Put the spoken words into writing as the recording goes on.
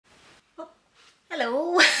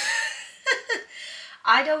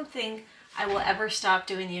I don't think I will ever stop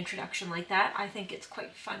doing the introduction like that. I think it's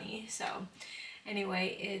quite funny. So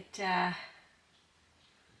anyway,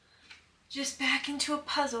 just back into a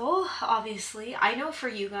puzzle, obviously. I know for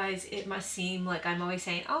you guys, it must seem like I'm always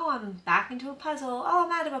saying, oh, I'm back into a puzzle. Oh,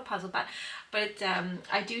 I'm out of a puzzle. But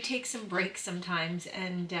I do take some breaks sometimes,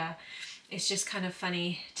 and it's just kind of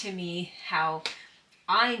funny to me how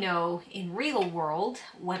I know in real world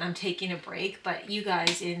when I'm taking a break, but you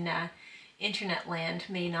guys in internet land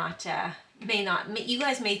may not, you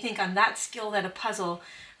guys may think I'm that skilled at a puzzle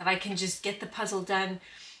that I can just get the puzzle done,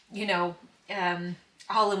 you know,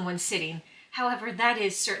 all in one sitting. However, that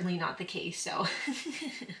is certainly not the case. So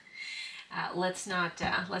let's not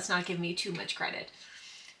give me too much credit.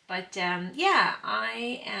 But yeah,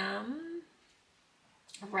 I am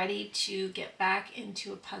ready to get back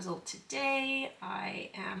into a puzzle today. I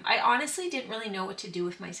honestly didn't really know what to do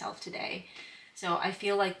with myself today. So I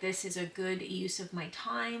feel like this is a good use of my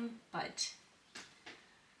time, but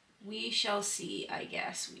we shall see, I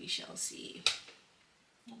guess. We shall see.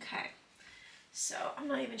 Okay. So I'm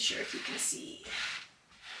not even sure if you can see.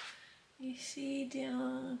 You see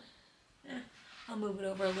down? I'll move it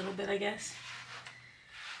over a little bit, I guess.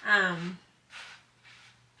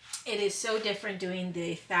 It is so different doing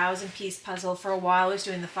the 1,000-piece puzzle. For a while I was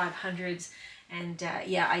doing the 500s, and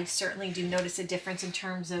yeah, I certainly do notice a difference in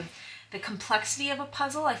terms of the complexity of a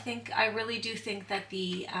puzzle. I really do think that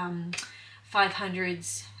the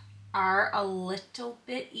 500s are a little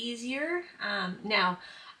bit easier. Now,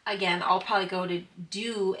 again, I'll probably go to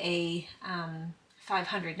do a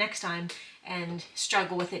 500 next time and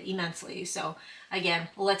struggle with it immensely. So again,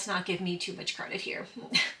 let's not give me too much credit here.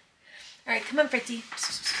 All right, come on, Fritzy.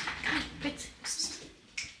 Come on, Fritz.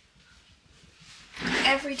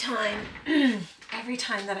 Every time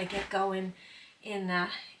that I get going in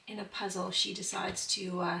a puzzle, she decides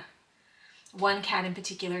to, one cat in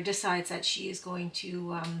particular decides that she is going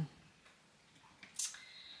to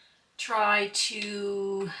try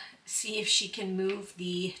to see if she can move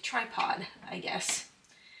the tripod, I guess.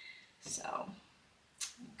 So,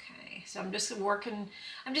 okay, so I'm just going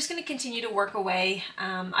to continue to work away.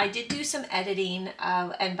 I did do some editing,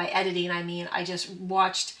 and by editing I mean I just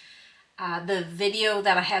watched the video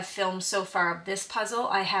that I have filmed so far of this puzzle.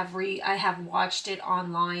 I have watched it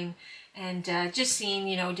online and just seeing,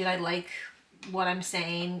 you know, did I like what I'm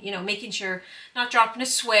saying, you know, making sure not dropping a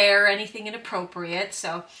swear or anything inappropriate.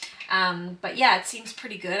 So but yeah, it seems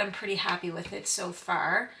pretty good. I'm pretty happy with it so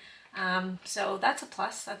far. So that's a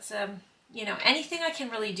plus. That's you know, anything I can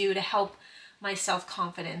really do to help my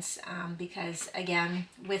self-confidence, because again,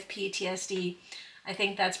 with PTSD, I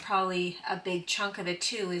think that's probably a big chunk of it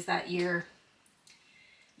too, is that you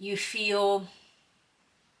feel,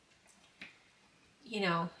 you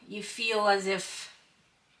know, you feel as if,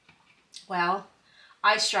 well,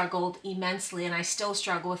 I struggled immensely and I still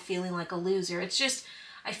struggle with feeling like a loser. It's just,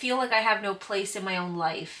 I feel like I have no place in my own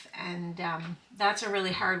life, and that's a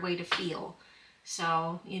really hard way to feel.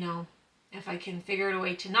 So, you know, if I can figure out a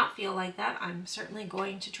way to not feel like that, I'm certainly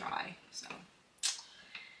going to try. So,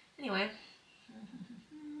 anyway.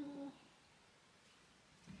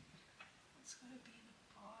 It's got to be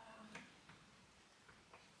the bottom.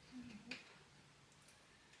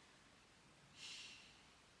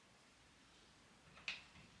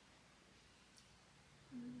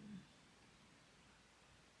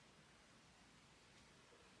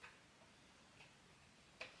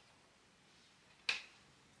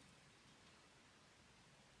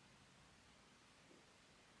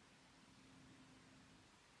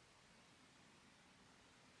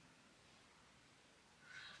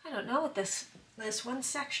 I don't know what this one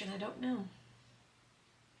section, I don't know.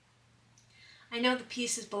 I know the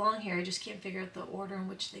pieces belong here, I just can't figure out the order in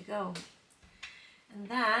which they go. And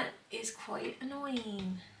that is quite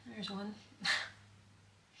annoying. There's one.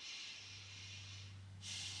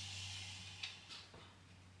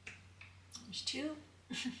 There's two.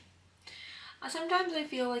 Sometimes I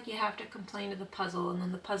feel like you have to complain to the puzzle, and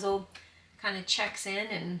then the puzzle kind of checks in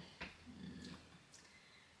and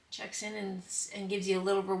gives you a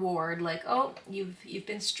little reward, like, oh, you've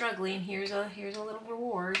been struggling, here's a little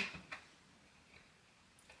reward.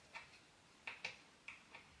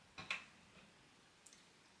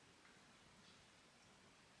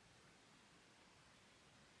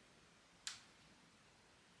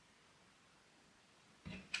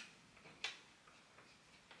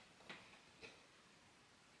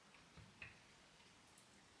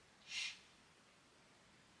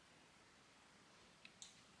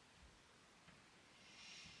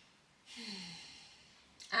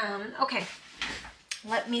 Okay,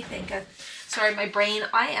 let me think. Sorry, my brain,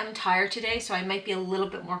 I am tired today, so I might be a little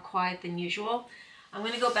bit more quiet than usual. I'm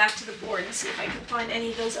going to go back to the board and see if I can find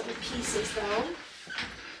any of those other pieces though.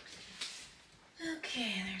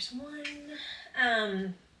 Okay, there's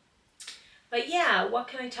one. But yeah, what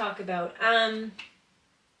can I talk about?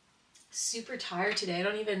 Super tired today. I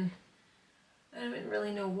don't even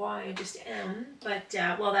really know why. I just am. But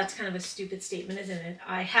well, that's kind of a stupid statement, isn't it?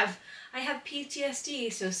 I have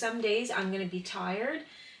PTSD, so some days I'm gonna be tired.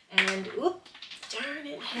 And oop, darn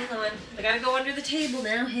it! Hang on. I gotta go under the table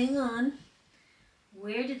now. Hang on.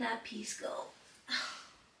 Where did that piece go?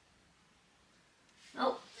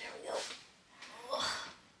 Oh, there we go.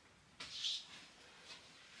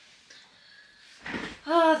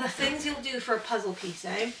 Oh, the things you'll do for a puzzle piece,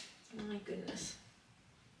 eh? Oh my goodness.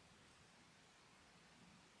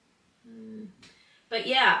 But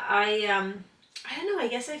yeah, I don't know, I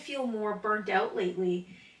guess I feel more burnt out lately.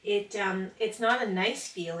 It's not a nice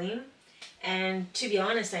feeling, and to be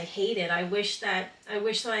honest, I hate it. I wish that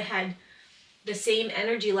I had the same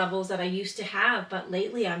energy levels that I used to have, but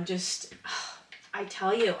lately I'm just, I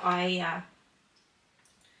tell you, I'm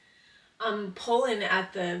pulling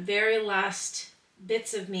at the very last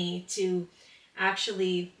bits of me to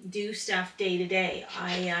actually do stuff day to day.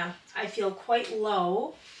 I feel quite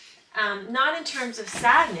low, not in terms of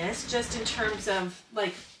sadness, just in terms of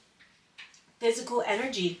like physical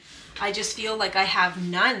energy. I just feel like I have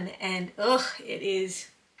none, and it is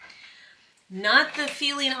not the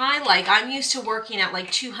feeling I like. I'm used to working at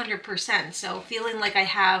like 200%, so feeling like I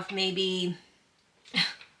have maybe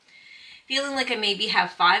feeling like I maybe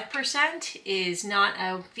have 5% is not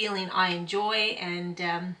a feeling I enjoy,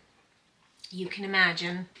 and you can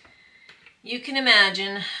imagine,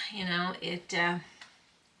 you know, it's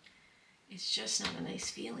just not a nice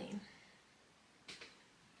feeling.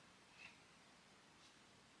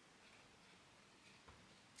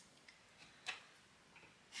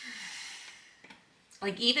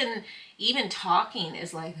 Like even talking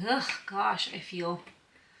is like, oh gosh, I feel,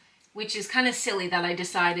 which is kind of silly that I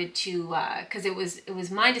decided to, because it was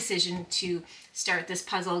my decision to start this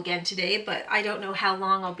puzzle again today, but I don't know how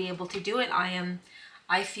long I'll be able to do it.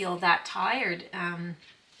 I feel that tired,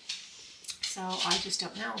 so I just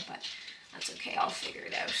don't know, but that's okay. I'll figure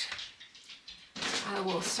it out. I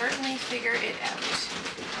will certainly figure it out.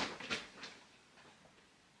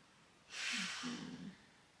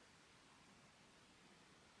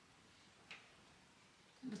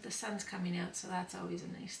 But the sun's coming out, so that's always a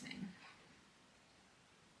nice thing.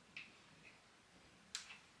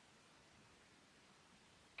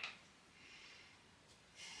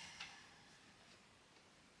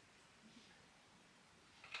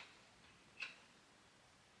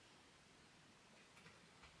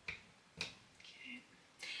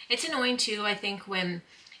 It's annoying too, I think, when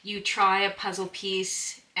you try a puzzle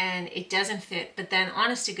piece and it doesn't fit, but then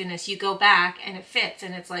honest to goodness, you go back and it fits,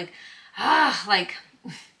 and it's like, like,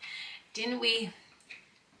 didn't we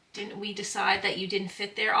decide that you didn't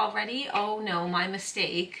fit there already? Oh no, my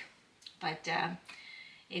mistake. But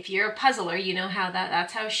if you're a puzzler, you know how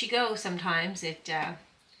that's how she goes sometimes. It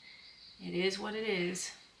is what it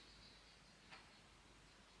is.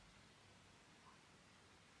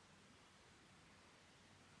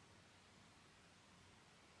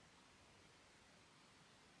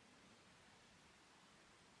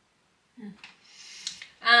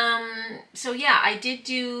 So yeah,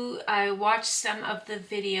 I watched some of the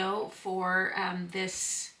video for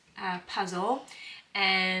this puzzle,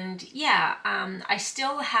 and yeah, I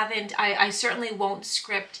still haven't, I certainly won't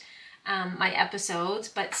script my episodes,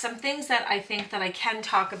 but some things that I think that I can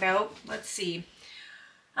talk about. Let's see.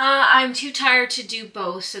 I'm too tired to do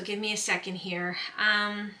both, so give me a second here.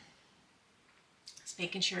 Just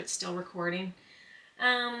making sure it's still recording.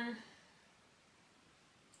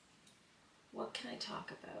 What can I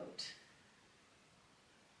talk about?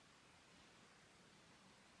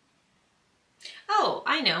 Oh,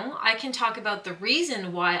 I know. I can talk about the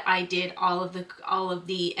reason why I did all of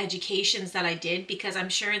the educations that I did, because I'm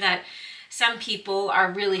sure that some people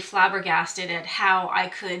are really flabbergasted at how I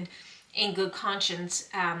could, in good conscience,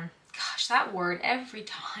 gosh, that word every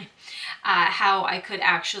time, how I could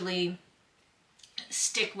actually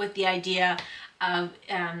stick with the idea of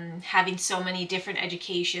having so many different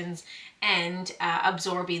educations and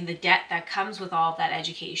absorbing the debt that comes with all of that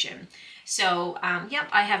education. So, yep,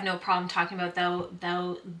 I have no problem talking about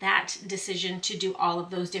that decision to do all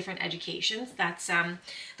of those different educations.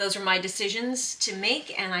 Those are my decisions to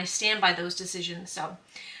make, and I stand by those decisions. So,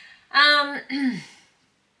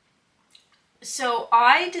 so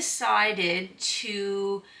I decided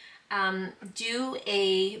to do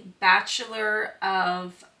a Bachelor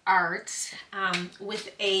of Arts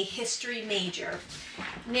with a history major.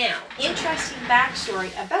 Now, interesting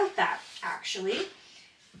backstory about that, actually.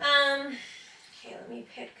 Okay, let me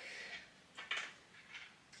pick.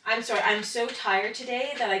 I'm sorry, I'm so tired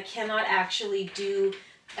today that I cannot actually do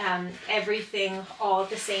everything all at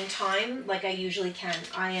the same time like I usually can.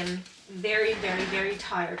 I am very, very, very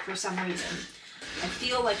tired for some reason. I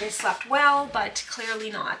feel like I slept well, but clearly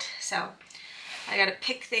not. So I gotta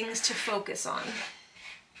pick things to focus on.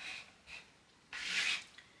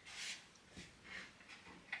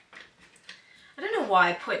 I don't know why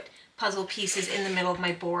I put puzzle pieces in the middle of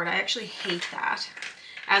my board. I actually hate that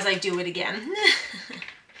as I do it again.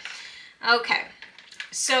 Okay,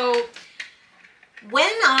 so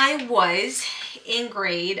when I was in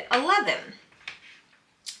grade 11,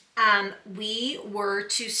 we were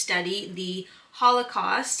to study the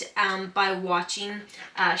Holocaust by watching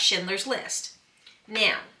Schindler's List.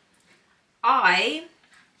 Now, I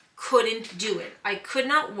couldn't do it. I could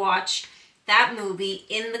not watch that movie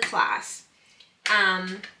in the class.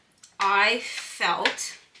 I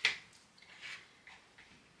felt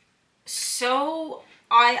so...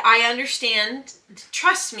 I understand.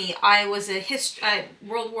 Trust me, I was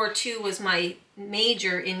World War II was my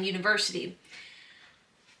major in university.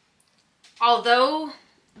 Although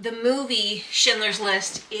the movie Schindler's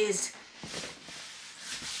List is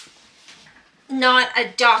not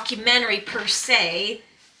a documentary per se,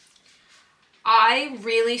 I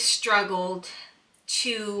really struggled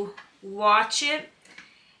to watch it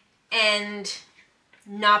and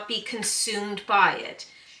not be consumed by it,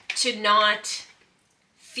 to not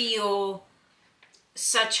feel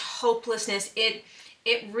such hopelessness. It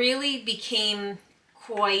really became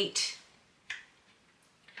quite,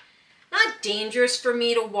 not dangerous for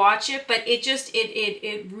me to watch it, but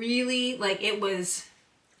it really, like, it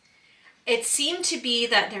seemed to be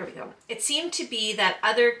that, there we go, it seemed to be that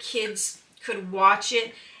other kids could watch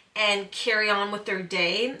it and carry on with their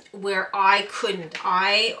day where I couldn't.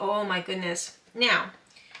 Oh my goodness. Now,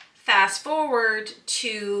 fast forward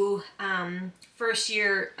to first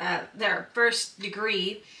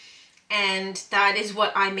degree, and that is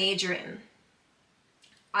what I major in.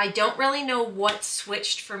 I don't really know what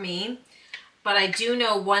switched for me, but I do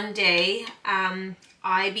know one day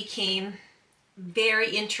I became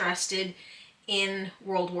very interested in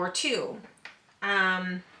World War II.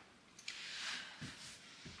 I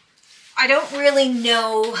don't really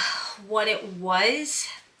know what it was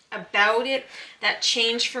about it that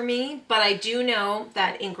changed for me, but I do know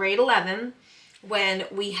that in grade 11, when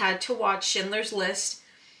we had to watch Schindler's List,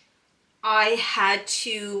 I had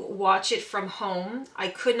to watch it from home. I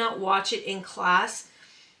could not watch it in class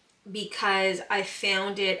because I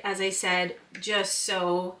found it, as I said, just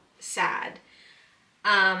so sad.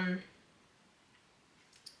 And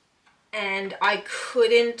I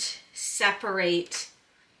couldn't separate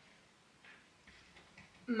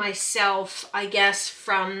myself, I guess,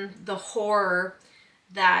 from the horror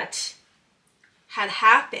that had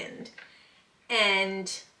happened.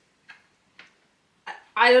 And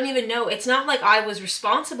I don't even know, it's not like I was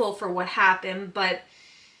responsible for what happened, but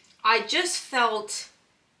I just felt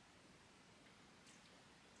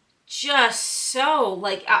just so,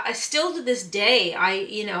 like, I still to this day,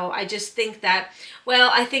 I just think that, well,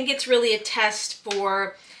 I think it's really a test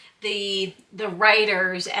for the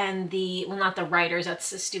writers and well, not the writers,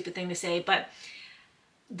 that's a stupid thing to say, but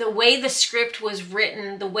the way the script was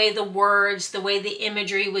written, the way the words, the way the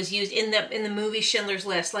imagery was used in the movie Schindler's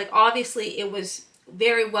List. Like, obviously it was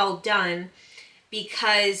very well done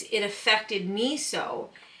because it affected me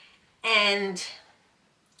so. And,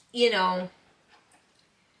 yeah,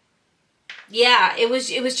 it was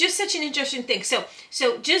just such an interesting thing. So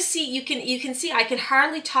just see, you can see I can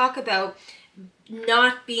hardly talk about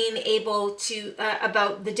not being able to,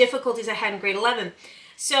 about the difficulties I had in grade 11.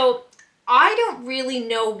 So I don't really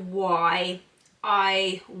know why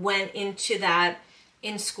I went into that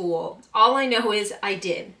in school. All I know is I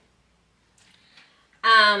did.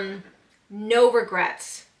 No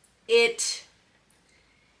regrets.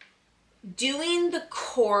 Doing the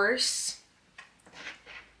course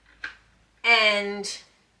and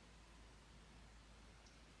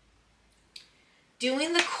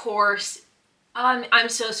I'm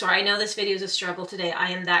so sorry. I know this video is a struggle today.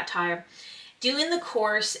 I am that tired. Doing the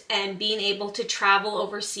course and being able to travel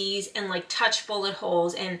overseas and like touch bullet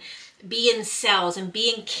holes and be in cells and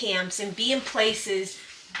be in camps and be in places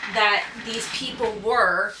that these people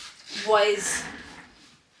were was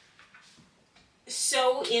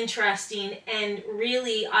so interesting, and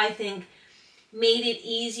really, I think, made it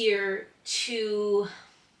easier to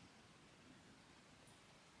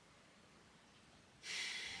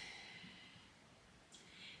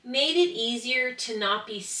not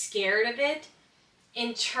be scared of it,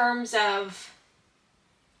 in terms of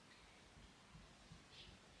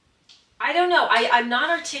I don't know. I'm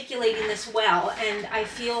not articulating this well, and I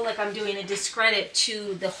feel like I'm doing a discredit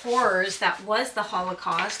to the horrors that was the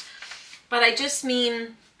Holocaust. But I just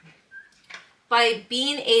mean by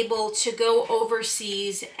being able to go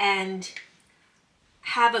overseas and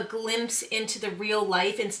have a glimpse into the real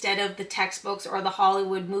life instead of the textbooks or the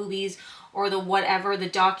Hollywood movies or the whatever, the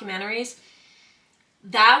documentaries,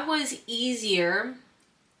 that was easier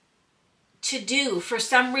to do for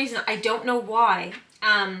some reason. I don't know why.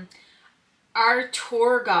 Our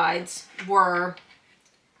tour guides were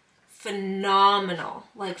phenomenal,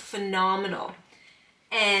 like phenomenal.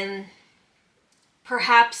 And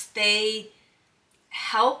perhaps they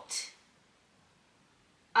helped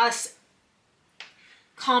us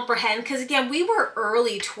comprehend, because again, we were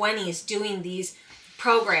early 20s doing these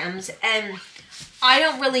programs, and I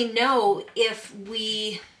don't really know if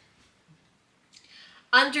we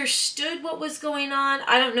understood what was going on.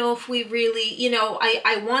 I don't know if we really, you know,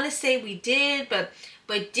 I want to say we did, but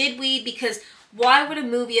did we? Because why would a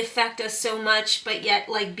movie affect us so much, but yet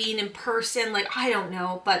like being in person, like I don't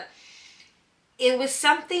know, but it was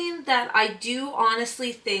something that I do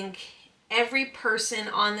honestly think every person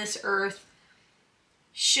on this earth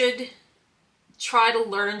should try to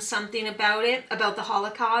learn something about it, about the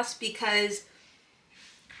Holocaust, because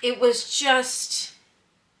it was just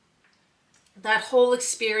that whole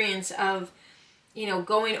experience of, you know,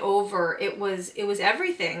 going over, it was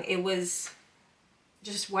everything. It was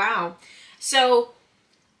just wow. So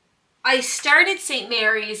I started St.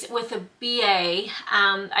 Mary's with a BA.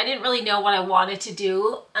 I didn't really know what I wanted to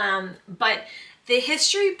do, but the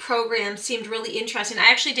history program seemed really interesting.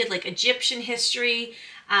 I actually did like Egyptian history.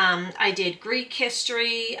 I did Greek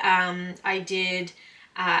history. I did,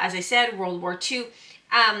 as I said, World War II.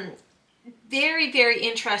 Very, very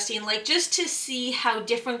interesting. Like just to see how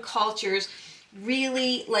different cultures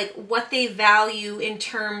really, like what they value in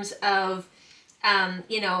terms of,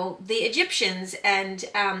 you know, the Egyptians and,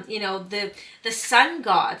 you know, the sun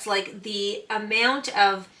gods, like the amount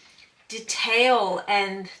of detail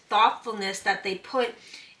and thoughtfulness that they put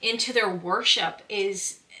into their worship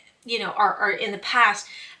is, you know, are in the past,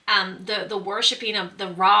 the worshiping of the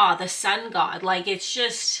Ra, the sun god, like it's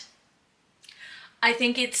just, I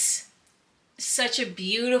think it's such a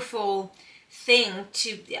beautiful thing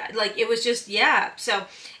to, like, it was just, yeah. So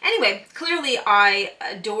anyway, clearly I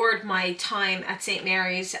adored my time at St.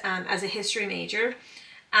 Mary's as a history major.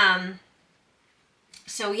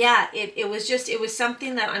 So yeah, it was just, it was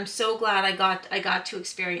something that I'm so glad I got to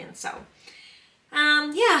experience. So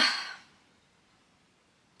yeah.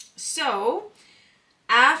 So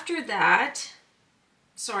after that,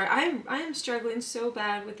 sorry, I am struggling so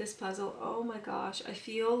bad with this puzzle. Oh my gosh, I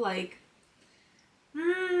feel like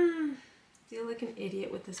an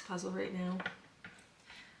idiot with this puzzle right now.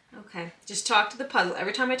 Okay, just talk to the puzzle.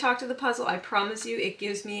 Every time I talk to the puzzle, I promise you it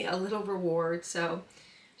gives me a little reward. So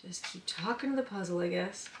just keep talking to the puzzle, I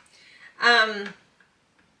guess.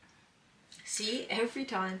 See, every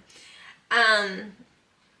time.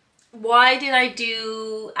 Why did I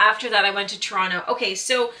do, after that I went to Toronto. Okay,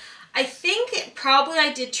 so I think probably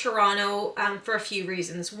I did Toronto for a few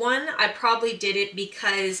reasons. One, I probably did it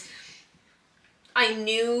because I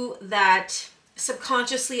knew that,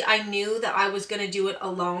 subconsciously, I knew that I was going to do it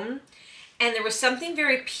alone. And there was something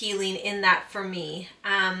very appealing in that for me.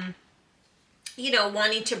 You know,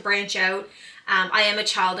 wanting to branch out. I am a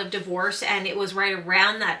child of divorce, and it was right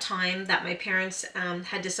around that time that my parents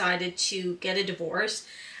had decided to get a divorce.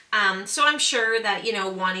 So I'm sure that, you know,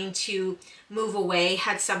 wanting to move away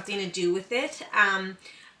had something to do with it.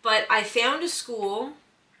 But I found a school,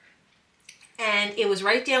 and it was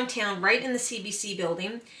right downtown, right in the CBC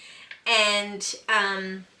building. And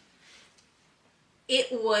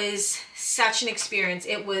it was such an experience.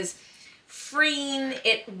 It was freeing.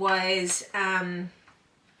 It was, well,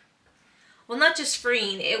 not just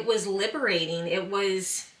freeing, it was liberating. It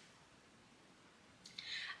was,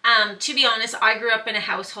 to be honest, I grew up in a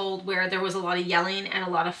household where there was a lot of yelling and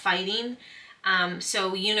a lot of fighting.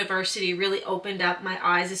 So university really opened up my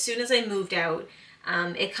eyes. As soon as I moved out,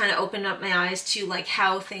 it kind of opened up my eyes to like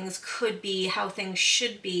how things could be, how things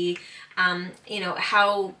should be, you know,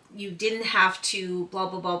 how you didn't have to blah,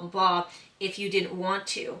 blah, blah, blah, blah, if you didn't want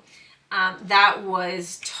to. That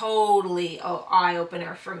was totally an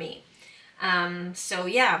eye-opener for me. So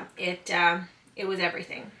yeah, it was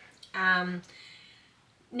everything.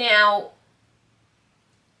 Now,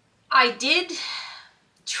 I did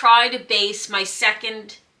try to base my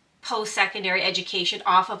second post-secondary education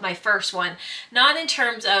off of my first one, not in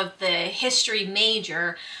terms of the history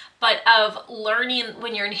major, but of learning.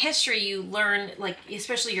 When you're in history, you learn, like,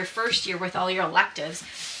 especially your first year with all your electives,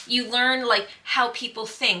 you learn like how people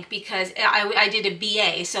think, because I did a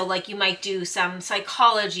BA, so like you might do some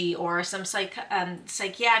psychology or some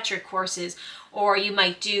psychiatric courses, or you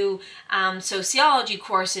might do sociology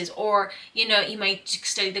courses, or you know, you might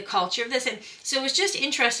study the culture of this. And so it was just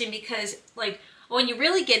interesting because like when you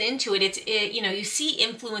really get into it, you know, you see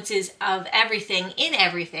influences of everything in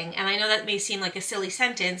everything. And I know that may seem like a silly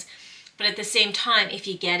sentence, but at the same time, if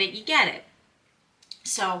you get it, you get it.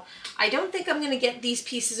 So I don't think I'm going to get these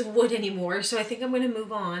pieces of wood anymore, so I think I'm going to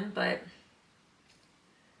move on, but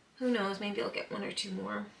who knows, maybe I'll get one or two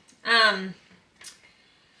more.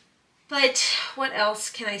 But what else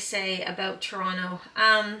can I say about Toronto?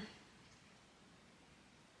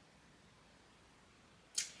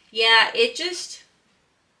 Yeah, it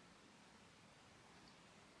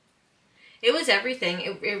was everything.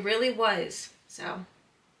 It really was. So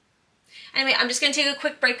anyway, I'm just going to take a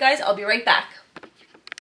quick break, guys. I'll be right back.